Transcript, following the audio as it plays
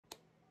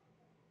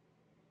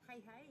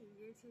Hey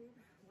YouTube,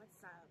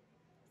 what's up?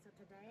 So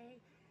today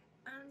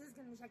I'm just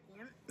gonna check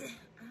in.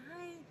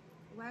 I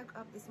woke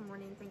up this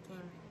morning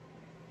thinking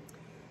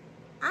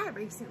I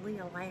recently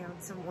allowed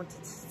someone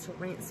to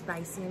rent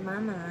space in my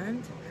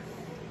mind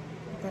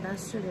that I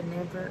should have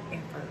never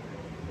ever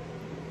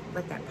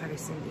let that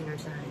person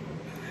entertain.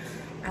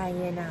 I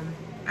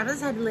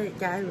just had to let it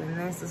go, and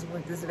this is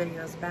what this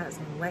video is about.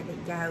 So I'm letting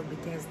it go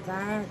because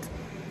that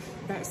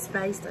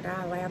space that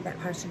I allowed that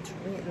person to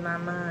rent in my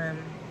mind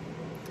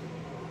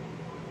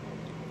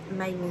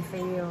made me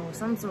feel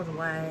some sort of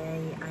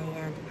way,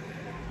 and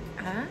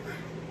I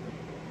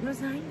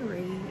was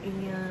angry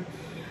and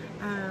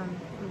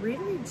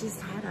really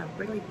just had a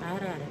really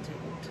bad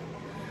attitude.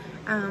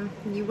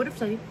 You would have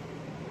too.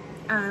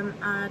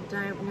 I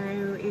don't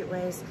know, it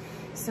was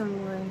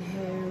someone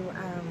who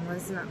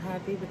was not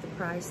happy with the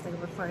price they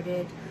were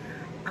quoted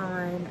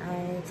on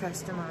a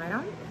custom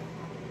item,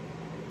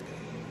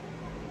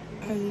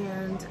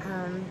 and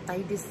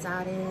they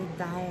decided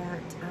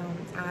that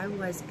I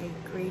was a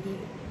greedy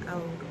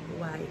old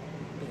white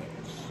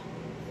bitch.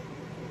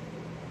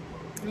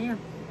 Yeah,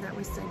 that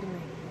was said to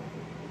me.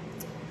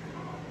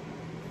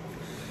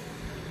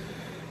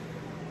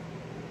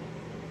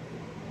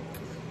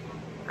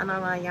 I know a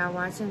lot of y'all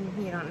watching,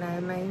 you don't know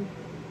me,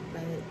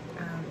 but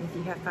if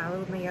you have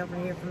followed me over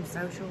here from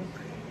social,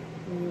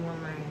 you will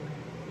know.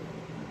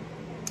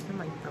 I'm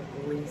like the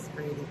least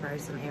greedy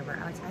person ever.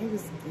 I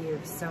just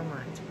give so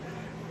much.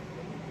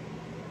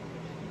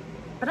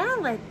 But I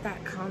let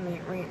that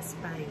comment rent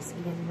space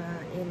in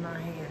my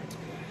head,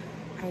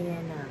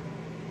 and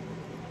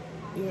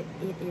it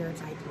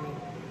irritated me.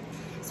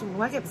 So when I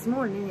woke up this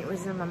morning, it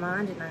was in my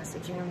mind, and I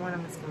said, you know what,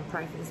 I'm just going to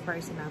pray for this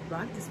person. I've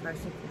blocked this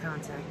person from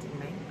contacting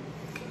me,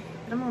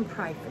 but I'm going to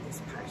pray for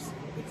this person,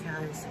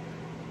 because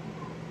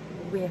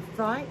with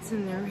thoughts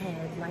in their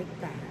head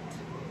like that,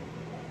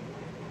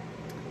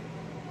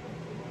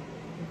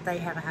 they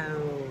have a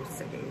whole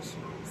set of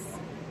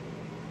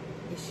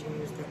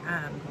issues that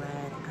I'm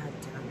glad I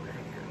don't have.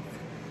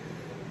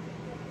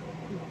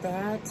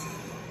 That,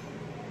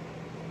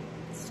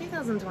 it's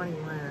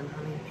 2021,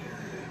 honey.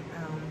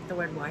 The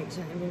word white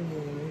shouldn't have been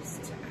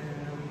used.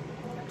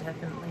 I'm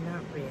definitely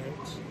not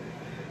rich.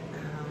 I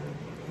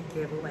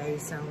give away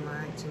so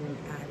much, and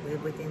I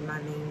live within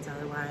my means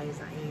otherwise.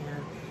 I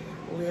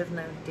live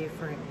no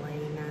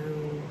differently,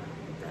 no,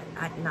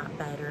 not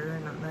better,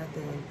 not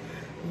nothing.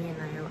 You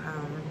know,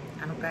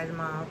 I don't go to the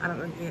mall, I don't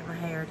go get my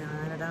hair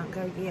done, I don't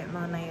go get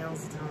my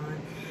nails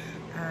done,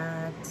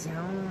 I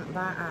don't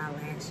buy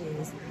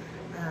eyelashes,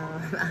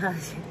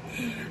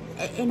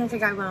 and I could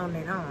go on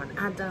and on.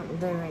 I don't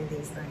do any of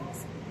these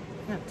things.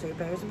 I have 2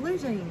 pairs of blue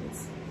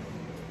jeans.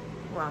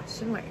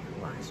 Wash and wear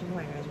is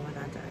what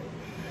I do.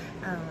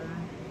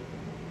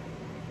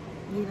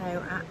 You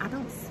know, I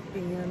don't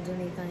spend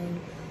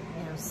anything,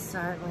 you know,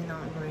 certainly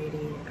not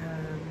greedy.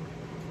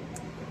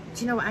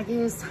 But you know, I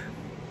guess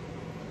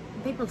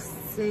people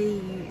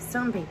see,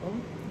 some people,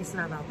 it's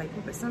not all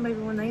people, but some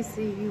people, when they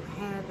see you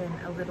having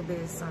a little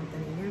bit of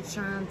something and you're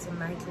trying to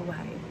make a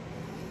way,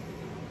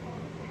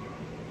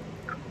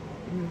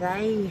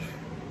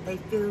 they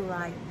feel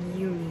like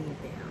you need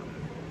them.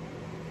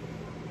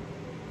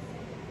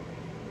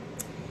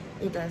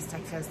 It does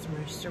take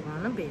customers to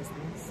run a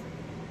business,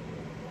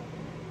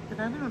 but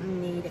I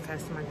don't need a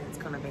customer that's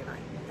going to be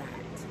like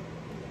that.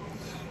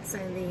 So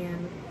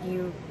then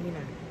you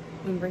know,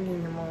 in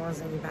bringing your morals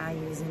and your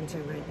values into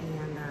it,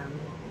 and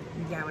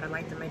yeah, would I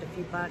like to make a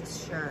few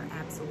bucks? Sure,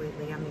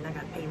 absolutely. I mean, I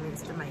got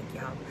payments to make,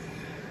 y'all.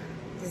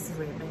 This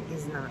ribbon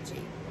is not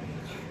cheap.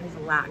 There's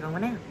a lot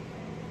going on.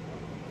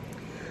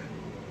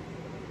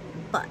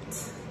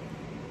 But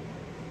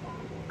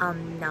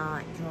I'm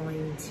not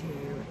going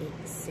to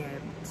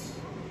accept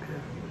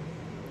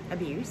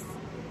abuse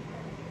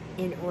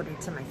in order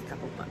to make a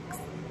couple bucks.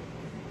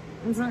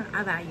 And so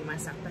I value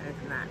myself better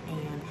than that.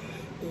 And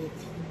if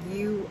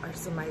you are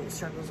somebody that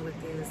struggles with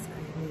this,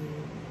 I mean,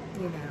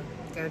 you know,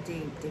 go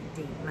deep,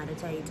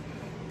 meditate,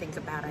 think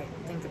about it,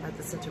 think about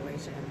the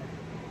situation,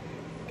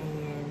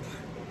 and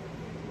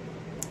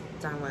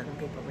don't let them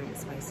people rent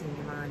space in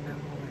your mind no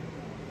more.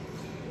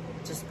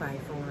 Just pray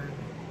for them.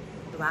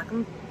 Block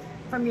them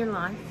from your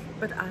life,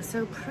 but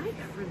also pray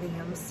for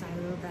them so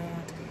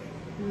that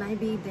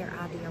maybe their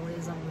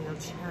idealism will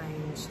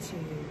change to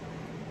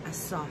a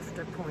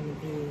softer point of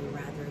view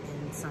rather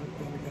than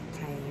something that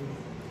came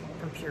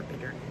from pure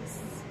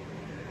bitterness.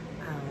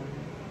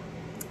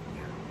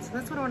 Yeah. So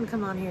that's what I want to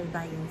come on here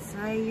today and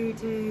say,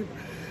 YouTube.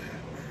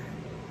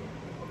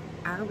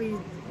 I'll be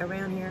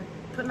around here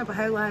putting up a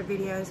whole lot of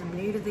videos. I'm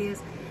new to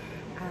this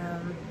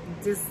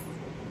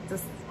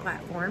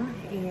platform,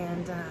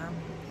 and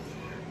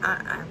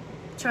I'm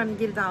trying to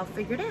get it all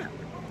figured out.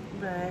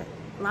 But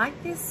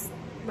like this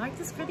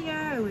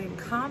video and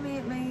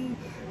comment me,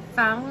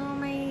 follow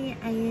me,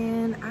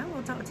 and I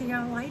will talk to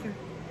y'all later.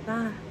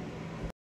 Bye.